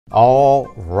All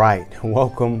right,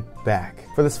 welcome back.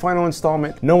 For this final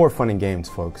installment, no more fun and games,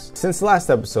 folks. Since the last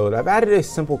episode, I've added a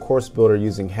simple course builder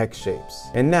using hex shapes.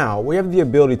 And now we have the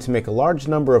ability to make a large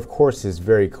number of courses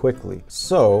very quickly.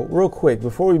 So, real quick,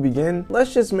 before we begin,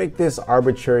 let's just make this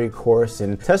arbitrary course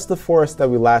and test the Forrest that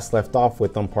we last left off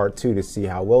with on part 2 to see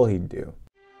how well he'd do.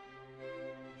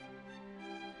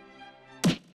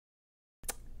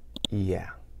 Yeah.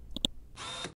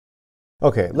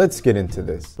 Okay, let's get into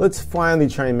this. Let's finally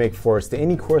try and make Forrest the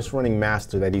any course running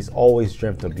master that he's always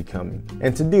dreamt of becoming.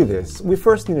 And to do this, we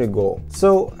first need a goal.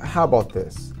 So how about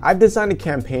this? I've designed a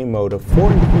campaign mode of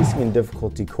 4 increasing in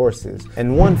difficulty courses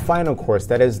and 1 final course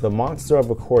that is the monster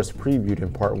of a course previewed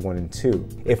in part 1 and 2.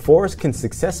 If Forrest can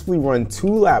successfully run 2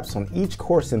 laps on each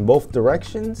course in both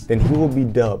directions, then he will be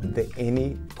dubbed the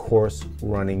any course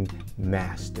running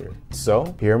master.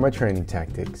 So here are my training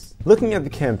tactics. Looking at the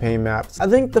campaign maps, I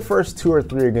think the first 2 or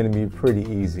 3 are going to be pretty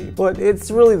easy, but it's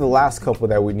really the last couple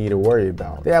that we need to worry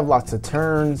about. They have lots of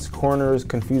turns, corners,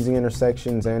 confusing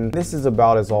intersections, and this is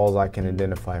about all as I can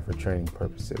identify for training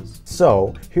purposes.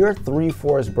 So here are 3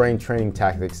 Forrest brain training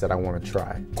tactics that I want to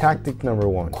try. Tactic number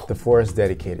 1, the Forrest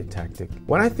dedicated tactic.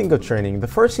 When I think of training, the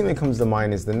first thing that comes to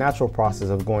mind is the natural process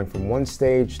of going from one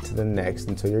stage to the next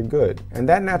until you're good. And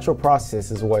that natural process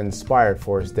is what inspired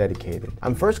Forrest dedicated.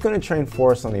 I'm first going to train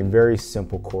Forrest on a very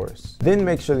simple course, then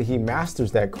make sure that he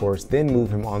masters that course, then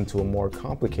move him on to a more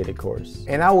complicated course.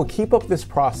 And I will keep up this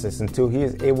process until he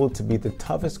is able to beat the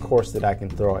toughest course that I can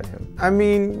throw at him. I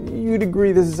mean, you'd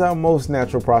agree this is how most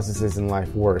natural processes in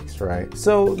life works, right?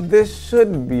 So this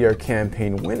should be our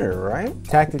campaign winner, right?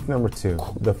 Tactic number 2,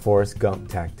 the Forrest Gump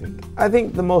tactic. I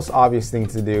think the most obvious thing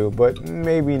to do, but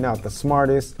maybe not the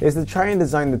smartest, is to try and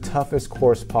design the toughest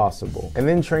course possible, and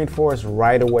then train Forrest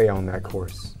right away on that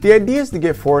course. The idea is to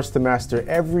get Forrest to master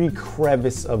every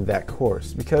crevice of that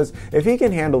course, because if he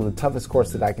can handle the toughest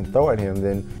course that I can throw at him,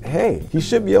 then hey, he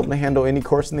should be able to handle any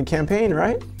course in the campaign,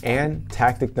 right? And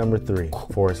tactic number 3,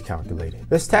 Forrest Calculated.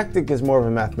 This tactic is more of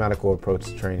a mathematical approach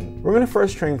to training. We're going to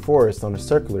first train Forrest on a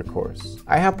circular course.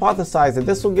 I hypothesize that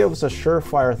this will give us a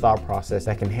surefire thought process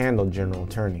that can handle general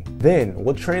turning. Then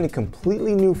we'll train a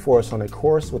completely new Forrest on a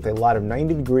course with a lot of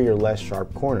 90-degree or less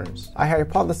sharp corners. I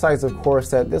hypothesize, of course,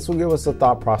 that this will give us a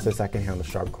thought process that can handle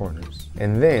sharp corners.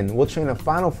 And then we'll train a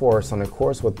final Forrest on a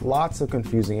course with lots of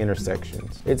confusing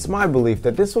intersections. It's my belief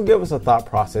that this will give us a thought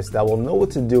process that will know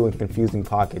what to do in confusing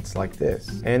pockets like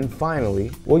this. And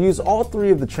finally, we'll use all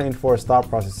 3 of the trained Forrest thought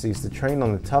processes to train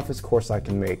on the toughest course I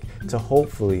can make to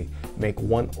hopefully make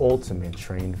one ultimate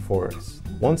trained Forrest.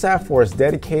 Once I have Forrest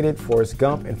dedicated, Forrest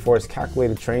Gump, and Forrest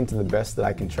Calculated trained to the best that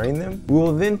I can train them, we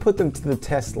will then put them to the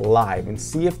test live and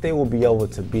see if they will be able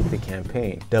to beat the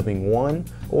campaign, dubbing one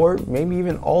or maybe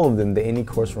even all of them the any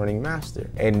course running master.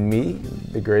 And me,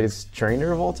 the greatest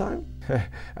trainer of all time?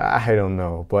 I don't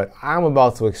know, but I'm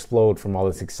about to explode from all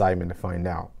this excitement to find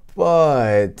out.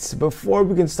 But before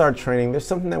we can start training, there's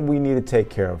something that we need to take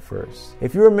care of first.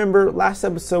 If you remember, last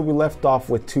episode we left off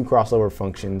with 2 crossover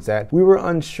functions that we were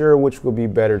unsure which would be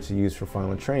better to use for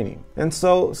final training. And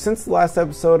so, since the last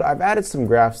episode, I've added some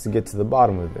graphs to get to the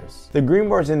bottom of this. The green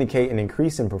bars indicate an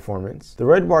increase in performance, the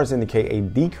red bars indicate a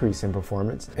decrease in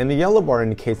performance, and the yellow bar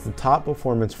indicates the top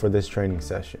performance for this training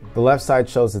session. The left side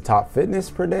shows the top fitness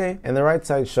per day, and the right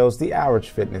side shows the average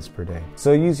fitness per day.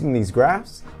 So using these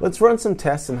graphs, let's run some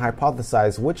tests and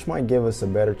hypothesize which might give us a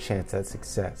better chance at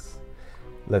success.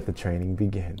 Let the training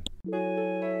begin.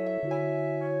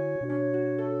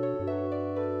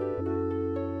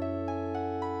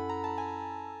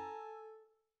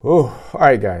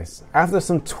 Alright guys, after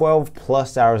some 12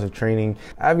 plus hours of training,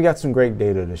 I've got some great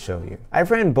data to show you.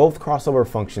 I've ran both crossover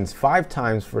functions 5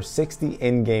 times for 60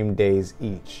 in-game days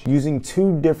each, using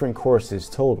 2 different courses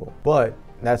total. But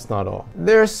that's not all.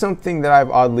 There's something that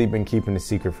I've oddly been keeping a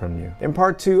secret from you. In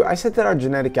part 2, I said that our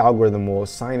genetic algorithm will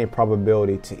assign a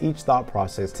probability to each thought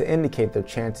process to indicate their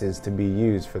chances to be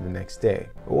used for the next day.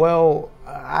 Well,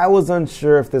 I was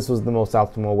unsure if this was the most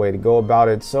optimal way to go about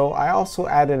it, so I also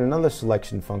added another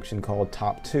selection function called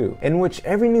top 2, in which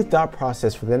every new thought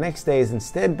process for the next day is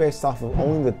instead based off of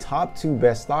only the top 2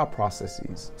 best thought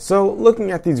processes. So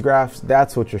looking at these graphs,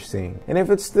 that's what you're seeing. And if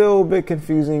it's still a bit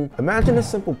confusing, imagine a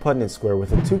simple Punnett square with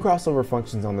the 2 crossover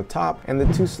functions on the top and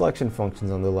the 2 selection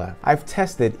functions on the left. I've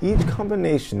tested each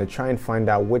combination to try and find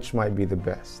out which might be the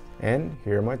best. And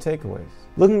here are my takeaways.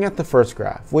 Looking at the first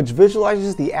graph, which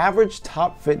visualizes the average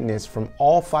top fitness from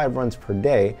all 5 runs per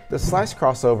day, the slice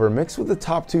crossover mixed with the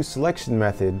top 2 selection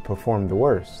method performed the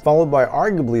worst, followed by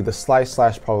arguably the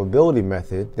slice/probability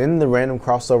method, then the random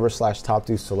crossover/top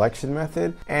 2 selection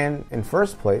method, and in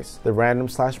first place, the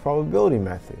random/probability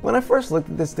method. When I first looked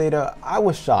at this data, I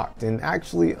was shocked and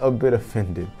actually a bit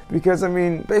offended, because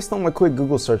based on my quick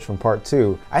Google search from part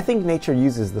 2, I think nature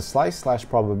uses the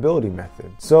slice/probability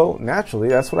method. So naturally,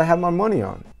 that's what I have my money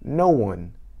on. No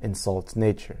one insults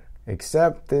nature,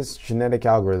 except this genetic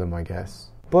algorithm, I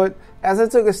guess. But as I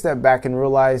took a step back and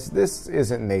realized this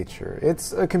isn't nature,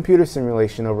 it's a computer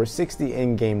simulation over 60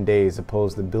 in-game days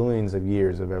opposed to billions of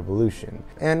years of evolution.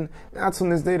 And that's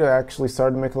when this data actually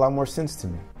started to make a lot more sense to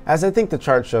me. As I think the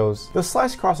chart shows, the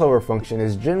slice crossover function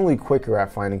is generally quicker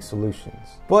at finding solutions,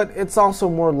 but it's also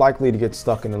more likely to get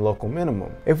stuck in the local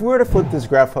minimum. If we were to flip this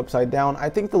graph upside down, I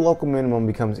think the local minimum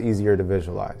becomes easier to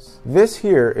visualize. This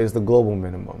here is the global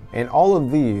minimum, and all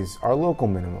of these are local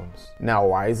minimums. Now,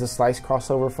 why is the slice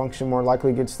crossover function more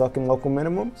likely to get stuck in local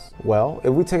minimums? Well,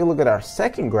 if we take a look at our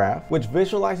second graph, which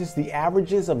visualizes the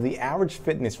averages of the average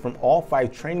fitness from all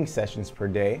 5 training sessions per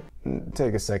day,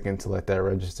 take a second to let that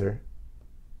register.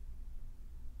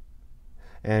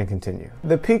 And continue.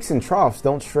 The peaks and troughs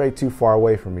don't stray too far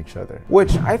away from each other,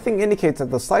 which I think indicates that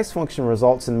the slice function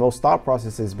results in most thought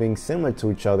processes being similar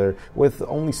to each other with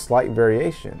only slight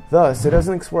variation. Thus, it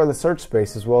doesn't explore the search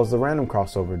space as well as the random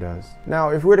crossover does. Now,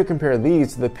 if we were to compare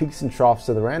these to the peaks and troughs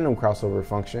to the random crossover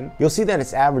function, you'll see that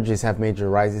its averages have major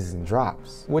rises and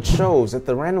drops, which shows that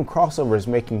the random crossover is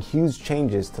making huge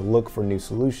changes to look for new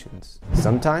solutions.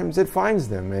 Sometimes it finds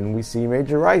them and we see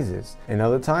major rises, and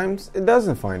other times it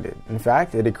doesn't find it. In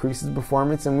fact, it decreases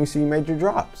performance and we see major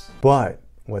drops. But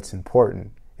what's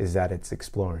important is that it's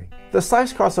exploring. The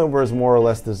slice crossover is more or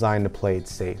less designed to play it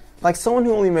safe. Like someone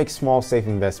who only makes small safe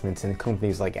investments in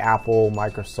companies like Apple,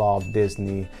 Microsoft,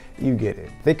 Disney, you get it.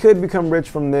 They could become rich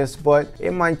from this, but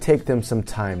it might take them some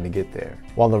time to get there.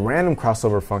 While the random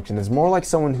crossover function is more like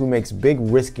someone who makes big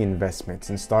risky investments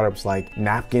in startups like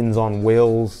Napkins on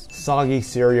Wheels, Soggy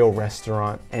Cereal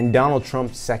Restaurant, and Donald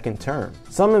Trump's second term.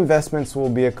 Some investments will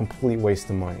be a complete waste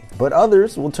of money, but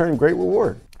others will turn great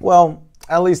reward. Well,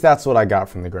 at least that's what I got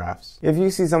from the graphs. If you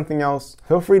see something else,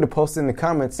 feel free to post it in the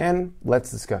comments and let's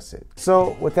discuss it.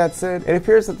 So with that said, it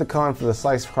appears that the con for the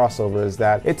slice crossover is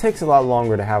that it takes a lot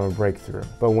longer to have a breakthrough.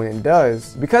 But when it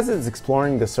does, because it's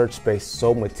exploring the search space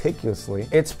so meticulously,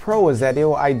 its pro is that it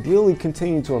will ideally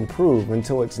continue to improve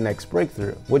until its next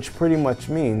breakthrough, which pretty much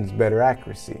means better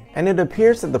accuracy. And it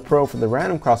appears that the pro for the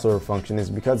random crossover function is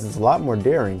because it's a lot more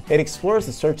daring. It explores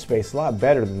the search space a lot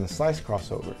better than the slice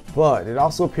crossover. But it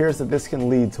also appears that this can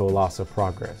lead to a loss of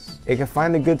progress. It can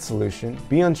find a good solution,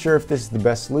 be unsure if this is the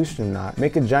best solution or not,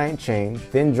 make a giant change,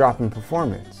 then drop in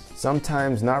performance,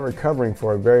 sometimes not recovering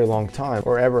for a very long time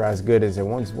or ever as good as it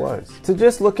once was. To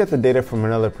just look at the data from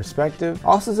another perspective,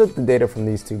 also took the data from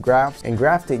these two graphs and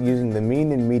graphed it using the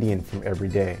mean and median from every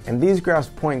day. And these graphs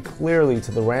point clearly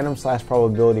to the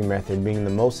random/probability method being the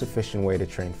most efficient way to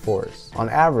train Forrest. On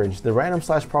average, the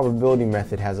random/probability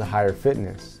method has a higher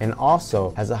fitness and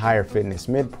also has a higher fitness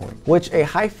midpoint, which a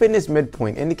high fitness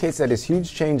midpoint indicates that his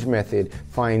huge change method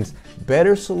finds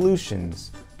better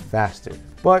solutions faster.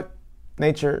 But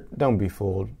nature, don't be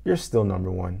fooled. You're still number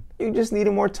one. You just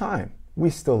needed more time. We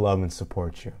still love and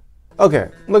support you. Okay,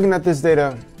 looking at this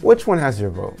data, which one has your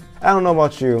vote? I don't know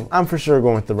about you, I'm for sure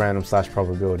going with the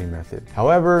random/probability method.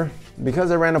 However,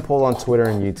 because I ran a poll on Twitter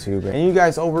and YouTube, and you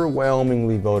guys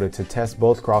overwhelmingly voted to test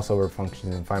both crossover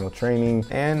functions in final training,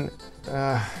 and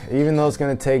even though it's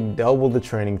going to take double the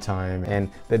training time, and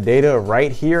the data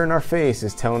right here in our face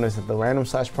is telling us that the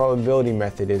random/probability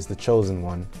method is the chosen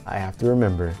one, I have to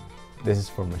remember, this is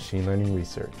for machine learning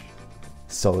research.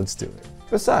 So let's do it.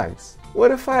 Besides,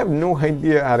 what if I have no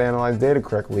idea how to analyze data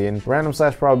correctly and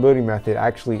random/probability method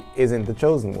actually isn't the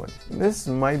chosen one? This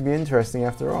might be interesting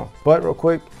after all. But real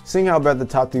quick, seeing how bad the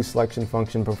top 2 selection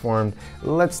function performed,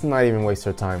 let's not even waste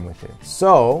our time with it.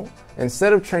 So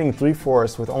instead of training 3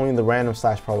 Forrests with only the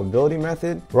random/probability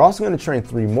method, we're also going to train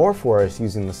 3 more Forrests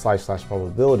using the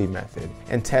slice/probability method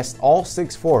and test all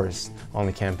 6 Forrests on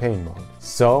the campaign mode.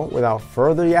 So without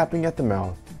further yapping at the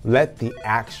mouth, let the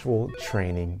actual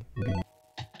training begin.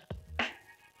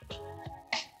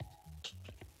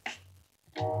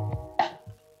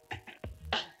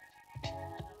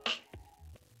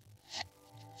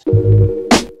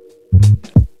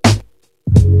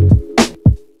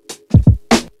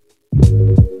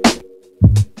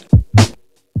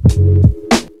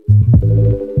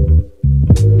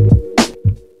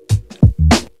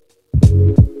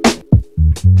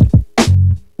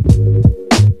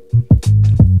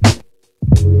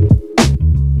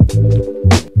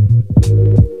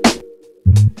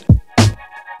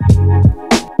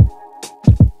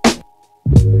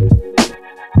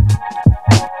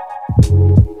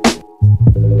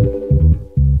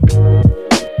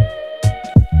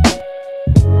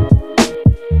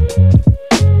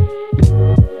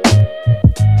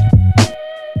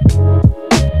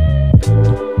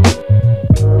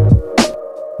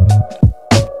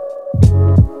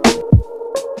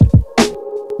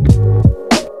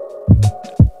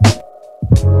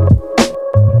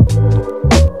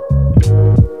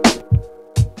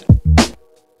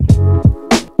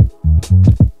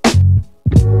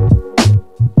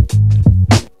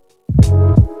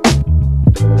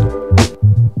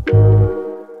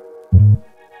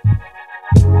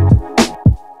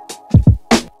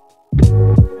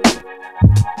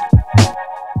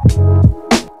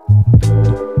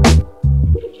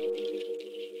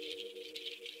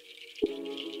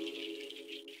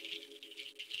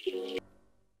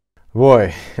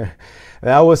 Boy,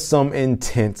 that was some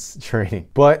intense training.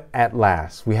 But at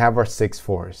last, we have our 6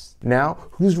 Forrests. Now,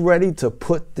 who's ready to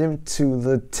put them to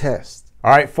the test? All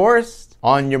right, Forrest,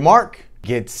 on your mark,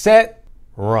 get set,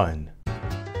 run.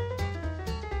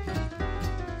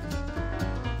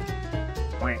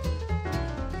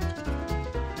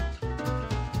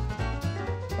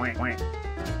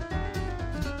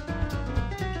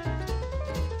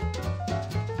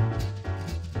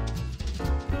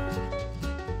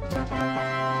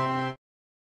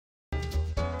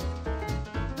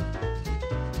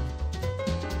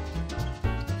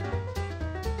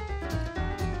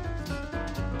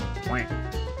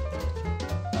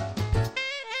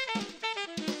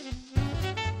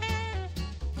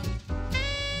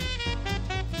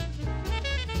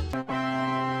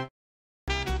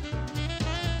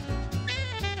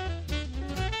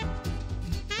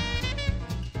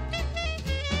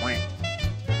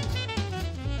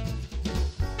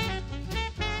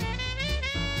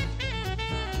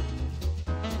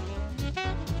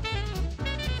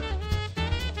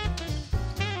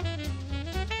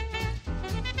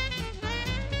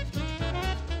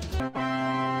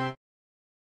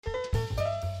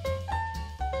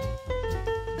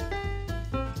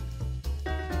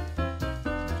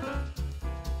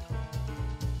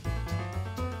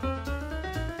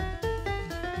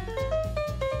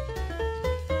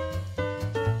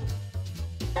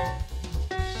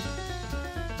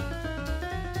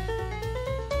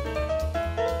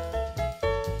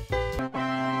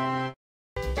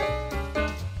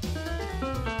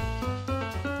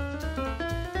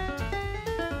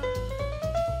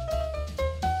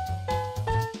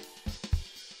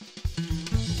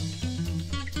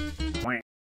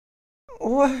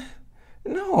 What?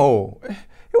 No, it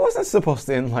wasn't supposed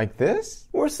to end like this.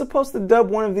 We're supposed to dub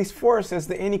one of these Forrests as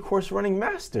the any course running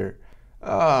master.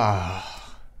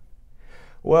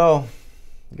 Well,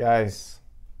 guys,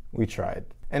 we tried.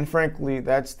 And frankly,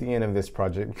 that's the end of this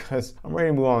project because I'm ready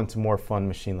to move on to more fun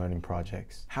machine learning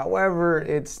projects. However,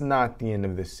 it's not the end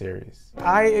of this series.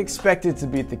 I expected to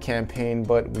beat the campaign,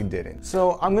 but we didn't.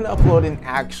 So I'm gonna upload an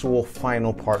actual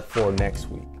final part 4 next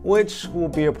week, which will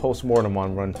be a post-mortem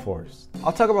on Run Forrest.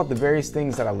 I'll talk about the various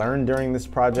things that I learned during this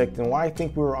project and why I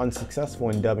think we were unsuccessful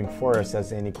in dubbing Forrest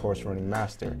as any course running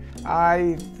master.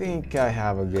 I think I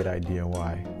have a good idea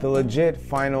why. The legit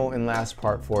final and last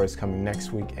part 4 is coming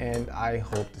next week, and I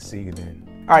hope to see you then.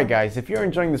 Alright guys, if you're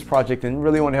enjoying this project and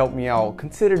really want to help me out,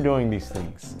 consider doing these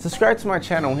things. Subscribe to my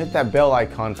channel and hit that bell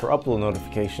icon for upload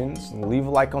notifications, leave a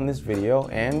like on this video,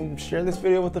 and share this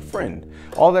video with a friend.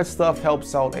 All that stuff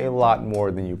helps out a lot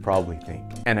more than you probably think.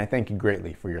 And I thank you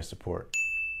greatly for your support.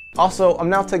 Also, I'm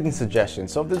now taking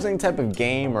suggestions, so if there's any type of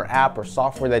game or app or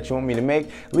software that you want me to make,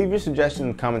 leave your suggestion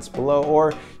in the comments below,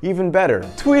 or even better,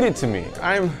 tweet it to me.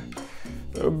 I'm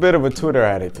a bit of a Twitter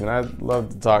addict, and I'd love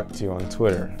to talk to you on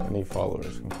Twitter. Any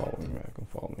followers can follow me, man. Can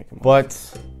follow me. Come on. But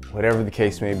whatever the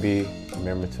case may be,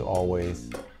 remember to always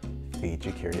feed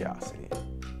your curiosity.